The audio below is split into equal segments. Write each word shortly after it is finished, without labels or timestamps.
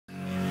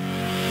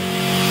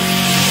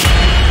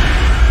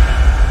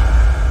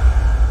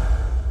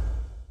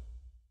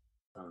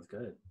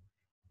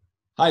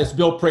Hi, it's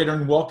Bill Prater,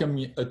 and welcome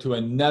to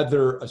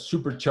another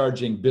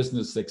Supercharging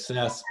Business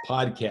Success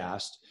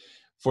podcast.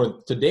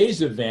 For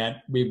today's event,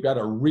 we've got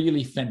a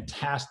really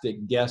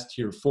fantastic guest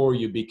here for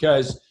you,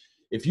 because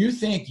if you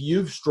think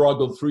you've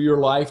struggled through your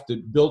life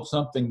to build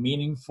something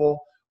meaningful,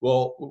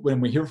 well,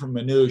 when we hear from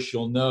Manuj,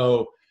 you'll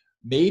know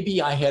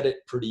maybe I had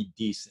it pretty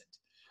decent.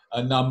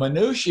 Now,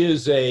 Manuj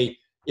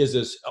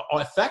is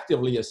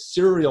effectively a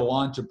serial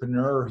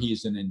entrepreneur.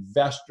 He's an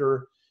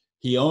investor.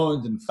 He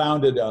owned and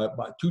founded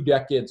about 2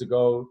 decades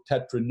ago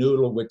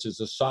TetraNoodle, which is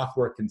a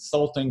software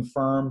consulting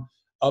firm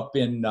up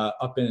in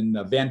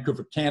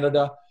Vancouver,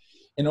 Canada.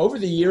 And over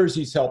the years,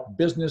 he's helped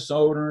business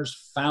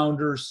owners,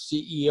 founders,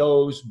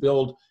 CEOs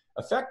build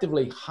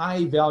effectively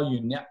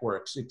high-value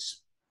networks,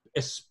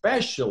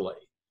 especially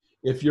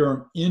if you're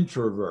an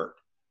introvert.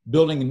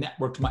 Building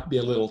networks might be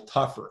a little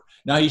tougher.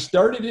 Now, he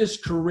started his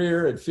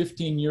career at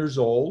 15 years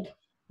old,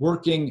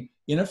 working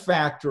in a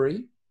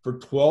factory for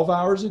 12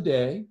 hours a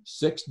day,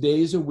 6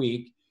 days a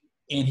week,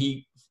 and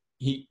he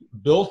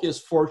built his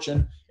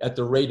fortune at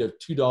the rate of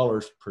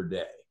 $2 per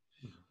day.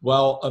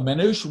 Well,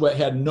 Manuj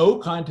had no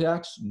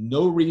contacts,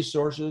 no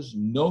resources,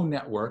 no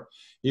network.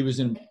 He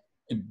was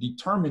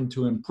determined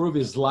to improve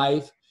his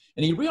life,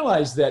 and he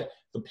realized that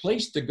the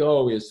place to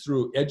go is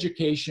through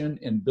education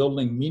and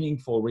building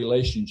meaningful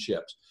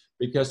relationships,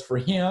 because for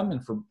him,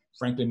 and for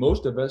frankly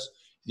most of us,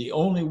 the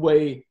only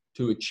way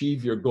to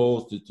achieve your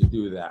goals is to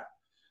do that.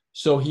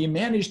 So he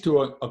managed to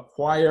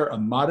acquire a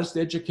modest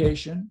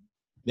education.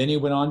 Then he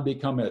went on to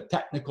become a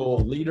technical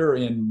leader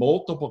in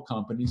multiple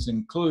companies,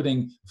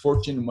 including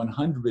Fortune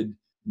 100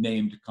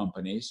 named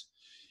companies.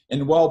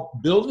 And while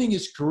building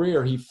his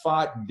career, he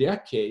fought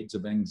decades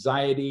of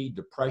anxiety,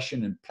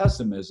 depression, and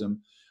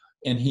pessimism.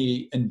 And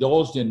he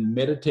indulged in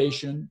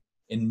meditation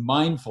and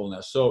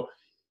mindfulness. So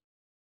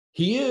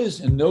he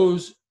is, and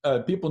those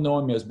people know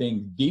him as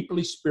being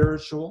deeply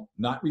spiritual,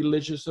 not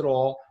religious at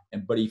all,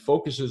 but he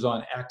focuses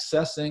on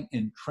accessing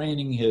and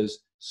training his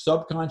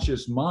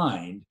subconscious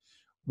mind,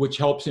 which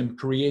helps him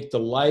create the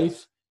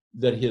life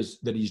that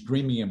he's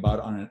dreaming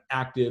about on an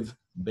active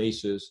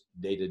basis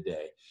day to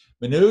day.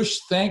 Manuj,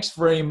 thanks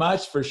very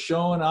much for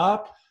showing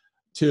up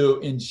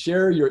and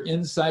share your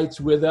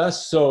insights with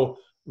us. So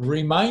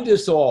remind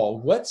us all,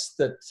 what's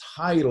the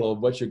title of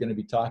what you're going to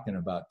be talking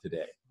about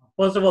today?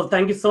 First of all,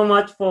 thank you so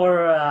much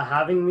for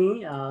having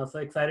me. So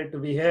excited to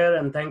be here,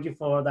 and thank you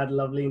for that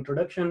lovely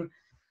introduction.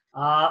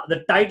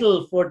 The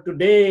title for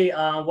today,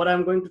 what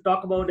I'm going to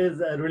talk about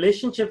is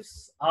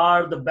relationships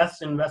are the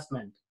best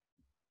investment.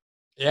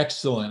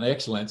 Excellent,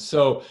 excellent.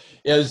 So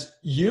as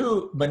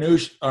you,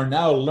 Manuj, are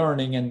now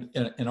learning,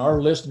 and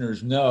our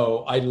listeners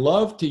know, I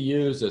love to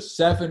use a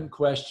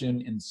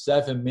 7-question in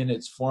 7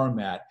 minutes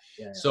format.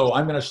 Yeah. So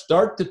I'm going to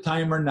start the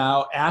timer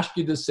now, ask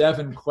you the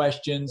 7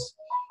 questions.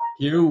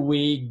 Here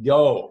we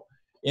go.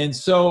 And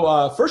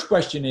so first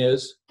question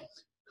is,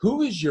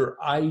 who is your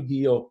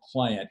ideal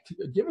client?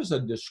 Give us a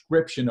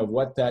description of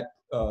what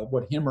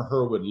him or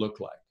her would look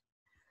like.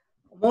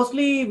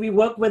 Mostly we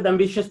work with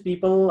ambitious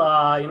people,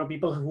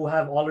 people who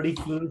have already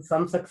seen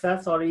some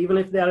success, or even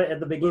if they are at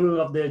the beginning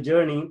of their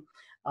journey,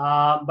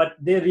 but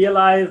they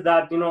realize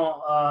that,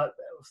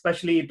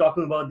 especially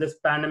talking about this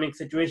pandemic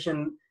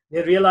situation,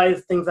 they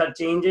realize things are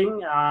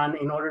changing, and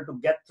in order to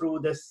get through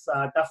this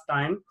tough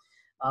time,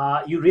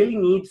 you really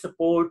need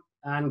support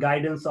and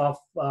guidance of,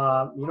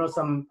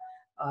 some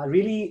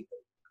really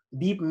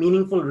deep,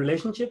 meaningful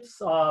relationships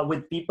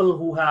with people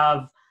who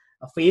have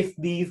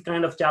faced these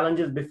kind of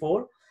challenges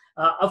before.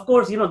 Of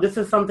course, this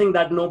is something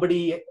that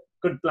nobody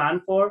could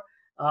plan for.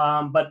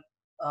 But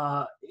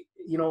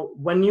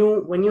when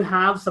you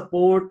have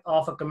support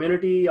of a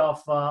community,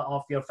 of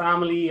your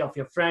family, of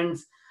your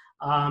friends,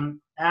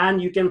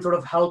 and you can sort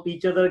of help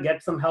each other,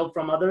 get some help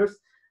from others,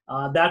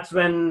 that's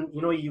when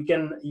you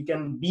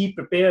can be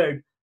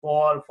prepared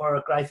for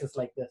a crisis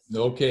like this.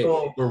 Okay,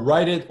 so, we're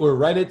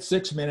right at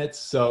 6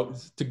 minutes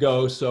to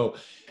go. So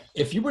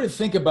if you were to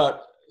think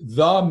about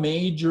the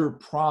major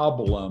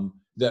problem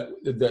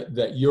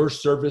that your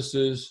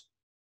services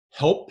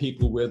help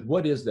people with,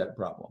 what is that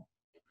problem?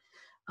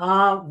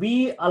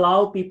 We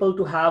allow people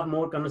to have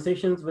more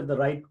conversations with the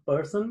right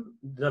person,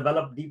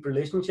 develop deep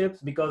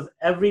relationships, because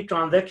every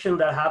transaction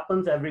that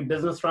happens, every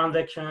business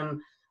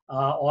transaction,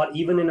 or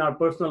even in our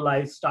personal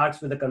lives,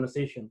 starts with a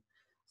conversation.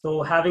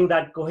 So having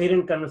that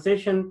coherent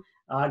conversation,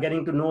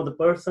 getting to know the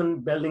person,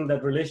 building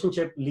that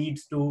relationship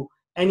leads to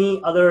any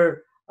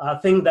other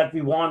thing that we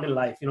want in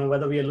life.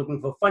 Whether we are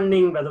looking for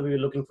funding, whether we are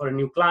looking for a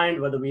new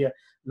client, whether we are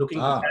looking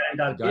to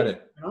parent our got kids.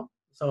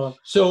 It.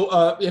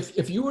 So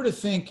if you were to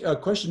think,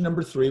 question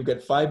number 3, we've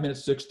got 5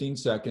 minutes, 16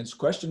 seconds.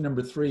 Question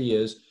number 3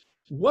 is,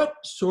 what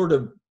sort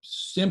of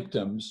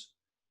symptoms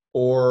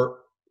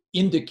or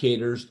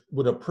indicators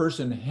would a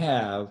person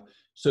have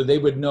so they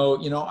would know,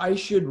 I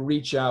should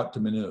reach out to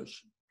Manuj?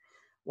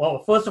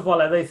 Well, first of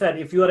all, as I said,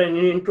 if you are an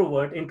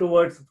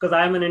introverts, because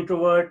I'm an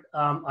introvert,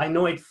 I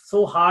know it's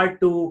so hard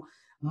to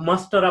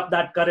muster up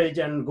that courage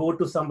and go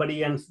to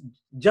somebody and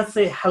just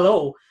say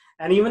hello.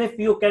 And even if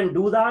you can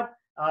do that,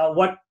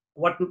 what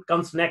what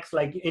comes next.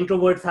 Like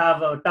introverts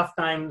have a tough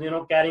time,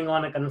 carrying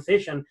on a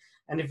conversation.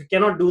 And if you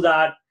cannot do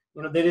that,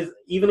 there is,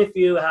 even if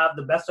you have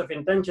the best of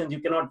intentions, you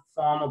cannot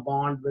form a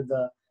bond with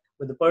the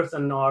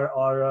person,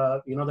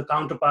 or the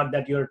counterpart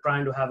that you're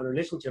trying to have a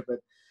relationship with.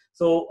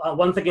 So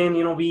once again,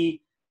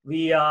 we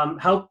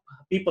help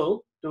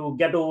people to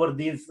get over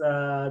these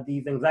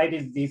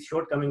anxieties, these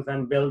shortcomings,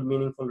 and build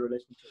meaningful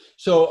relationships.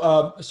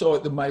 So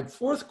my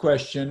fourth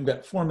question,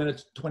 got 4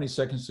 minutes, 20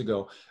 seconds to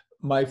go.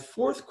 My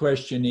fourth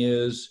question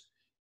is,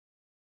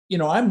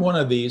 I'm one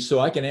of these, so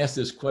I can ask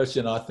this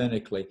question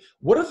authentically.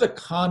 What are the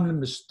common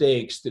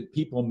mistakes that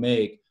people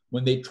make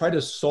when they try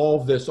to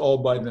solve this all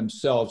by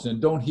themselves and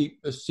don't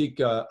seek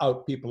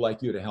out people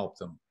like you to help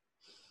them?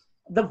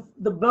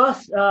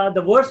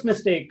 The worst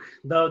mistake,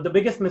 the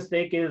biggest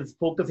mistake is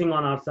focusing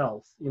on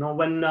ourselves.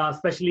 When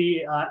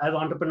especially as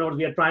entrepreneurs,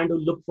 we are trying to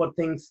look for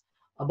things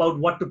about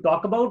what to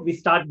talk about. We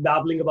start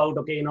babbling about,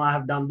 okay, I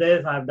have done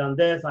this, I've done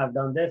this, I've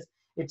done this.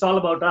 It's all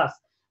about us.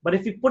 But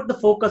if we put the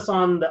focus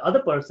on the other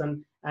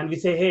person and we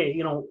say,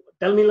 hey,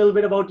 tell me a little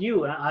bit about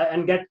you,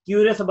 and get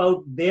curious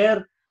about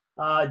their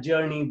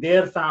journey,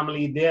 their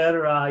family,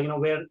 their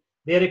where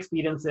their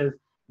experiences.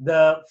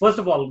 First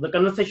of all, the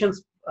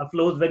conversations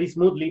flows very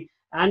smoothly,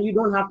 and you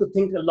don't have to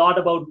think a lot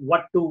about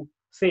what to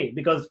say,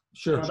 because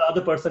sure, the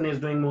other person is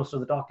doing most of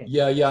the talking.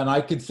 Yeah, and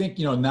I could think,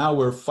 now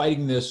we're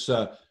fighting this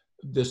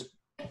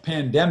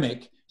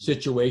pandemic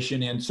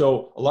situation, and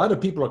so a lot of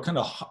people are kind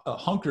of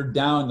hunkered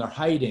down, they're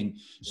hiding.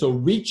 So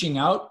reaching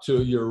out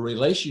to your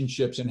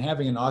relationships and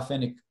having an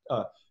authentic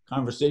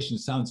conversation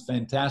sounds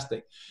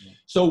fantastic.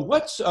 So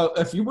what's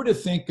if you were to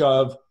think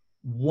of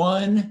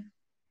one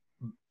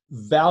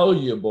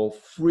valuable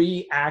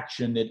free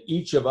action that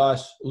each of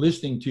us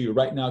listening to you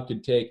right now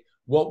could take,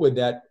 what would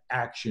that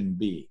action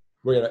be?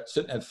 We're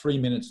sitting at 3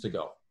 minutes to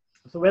go.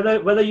 So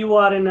whether you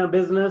are in a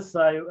business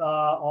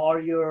or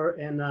you're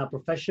in a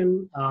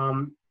profession,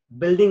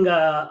 building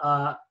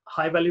a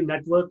high value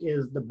network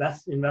is the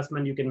best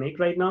investment you can make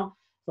right now.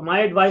 So my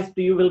advice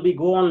to you will be,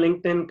 go on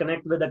LinkedIn,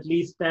 connect with at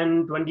least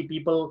 10, 20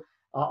 people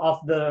of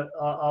the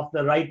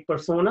right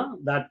persona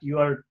that you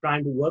are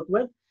trying to work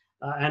with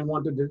and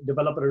want to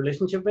develop a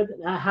relationship with.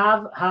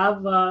 Have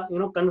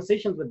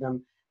conversations with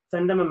them,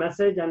 send them a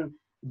message, and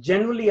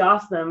generally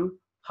ask them,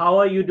 how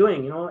are you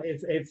doing?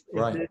 If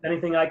right. there's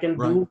anything I can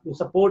right. do to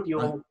support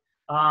you.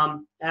 Right.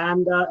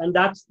 And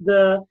that's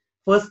the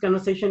first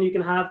conversation you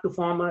can have to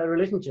form a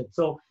relationship.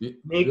 So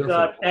make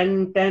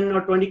 10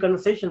 or 20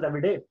 conversations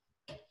every day.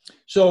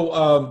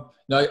 So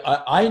now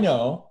I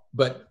know,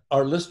 but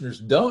our listeners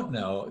don't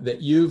know,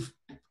 that you've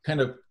kind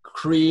of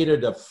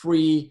created a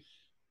free,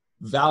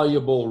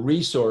 valuable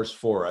resource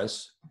for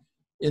us.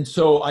 And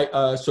so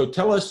so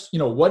tell us,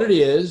 what it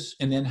is,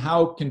 and then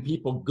how can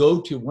people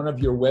go to one of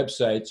your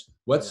websites?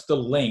 What's the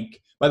link?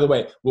 By the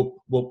way,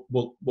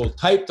 we'll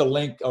type the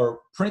link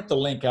or print the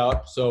link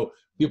out so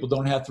people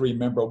don't have to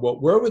remember.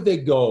 Where would they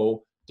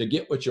go to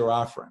get what you're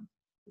offering?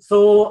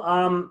 So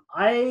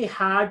I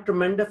had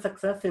tremendous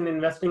success in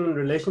investing in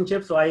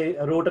relationships. So I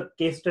wrote a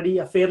case study,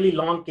 a fairly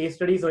long case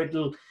study. So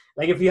it'll,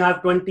 like, if you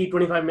have 20,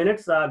 25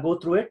 minutes, go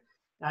through it.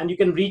 And you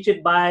can reach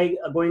it by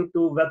going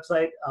to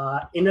website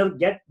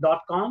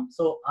innerget.com.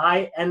 So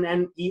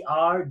INNERGET.com.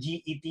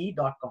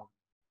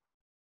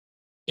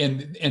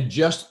 And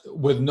just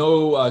with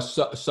no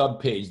sub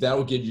page, that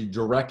will get you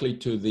directly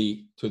to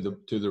the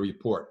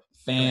report.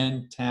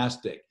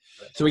 Fantastic.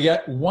 Right. So we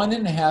got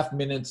 1.5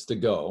 minutes to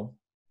go.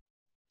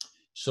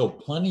 So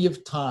plenty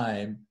of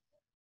time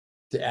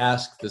to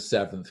ask the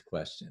seventh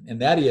question.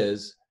 And that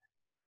is,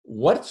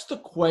 what's the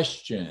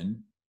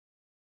question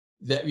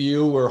that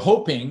you were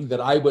hoping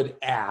that I would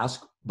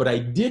ask, but I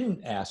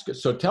didn't ask it?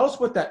 So tell us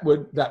what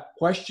that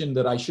question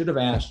that I should have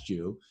asked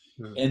you,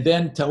 and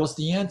then tell us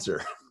the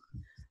answer.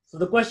 So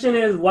the question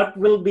is, what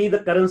will be the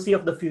currency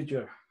of the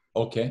future?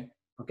 Okay.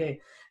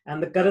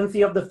 And the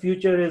currency of the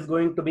future is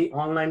going to be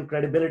online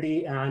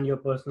credibility and your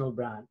personal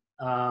brand.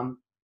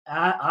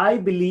 I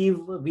believe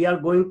we are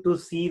going to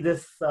see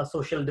this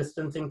social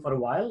distancing for a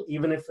while,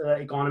 even if the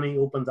economy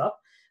opens up,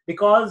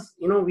 because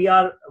we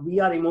are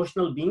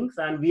emotional beings,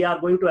 and we are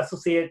going to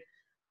associate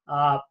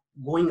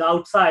going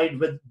outside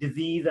with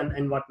disease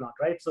and whatnot,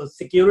 right? So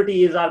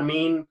security is our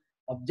main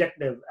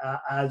objective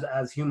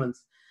as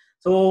humans.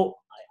 So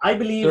I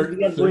believe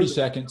 30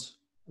 seconds.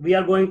 We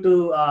are going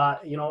to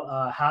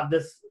have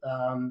this.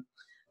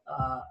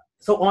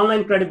 So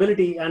online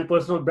credibility and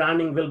personal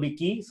branding will be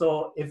key.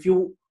 So if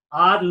you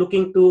are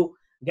looking to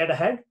get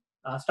ahead,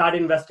 start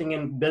investing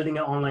in building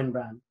an online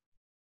brand.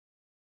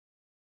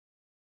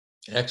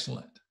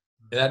 Excellent.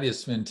 That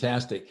is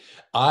fantastic.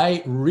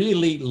 I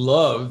really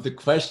love the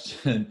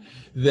question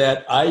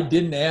that I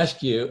didn't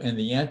ask you and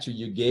the answer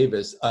you gave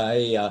us.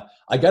 I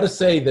got to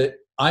say that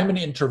I'm an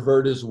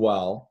introvert as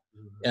well.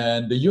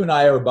 And you and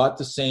I are about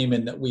the same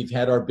in that we've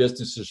had our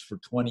businesses for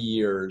 20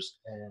 years.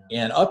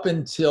 Yeah. And up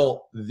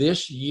until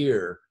this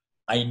year,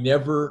 I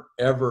never,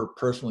 ever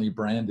personally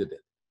branded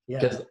it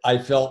because I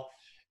felt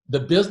the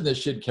business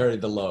should carry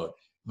the load.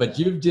 But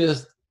you've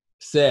just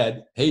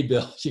said, hey,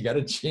 Bill, you got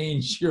to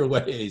change your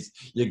ways.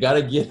 You got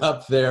to get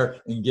up there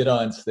and get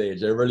on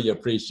stage. I really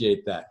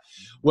appreciate that.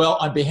 Well,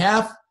 on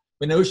behalf,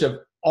 Manuj, of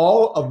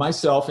all of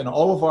myself and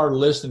all of our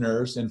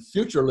listeners and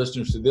future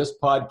listeners to this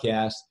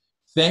podcast,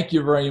 thank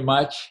you very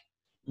much.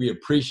 We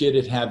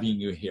appreciated having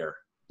you here.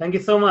 Thank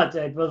you so much.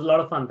 It was a lot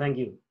of fun. Thank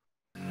you.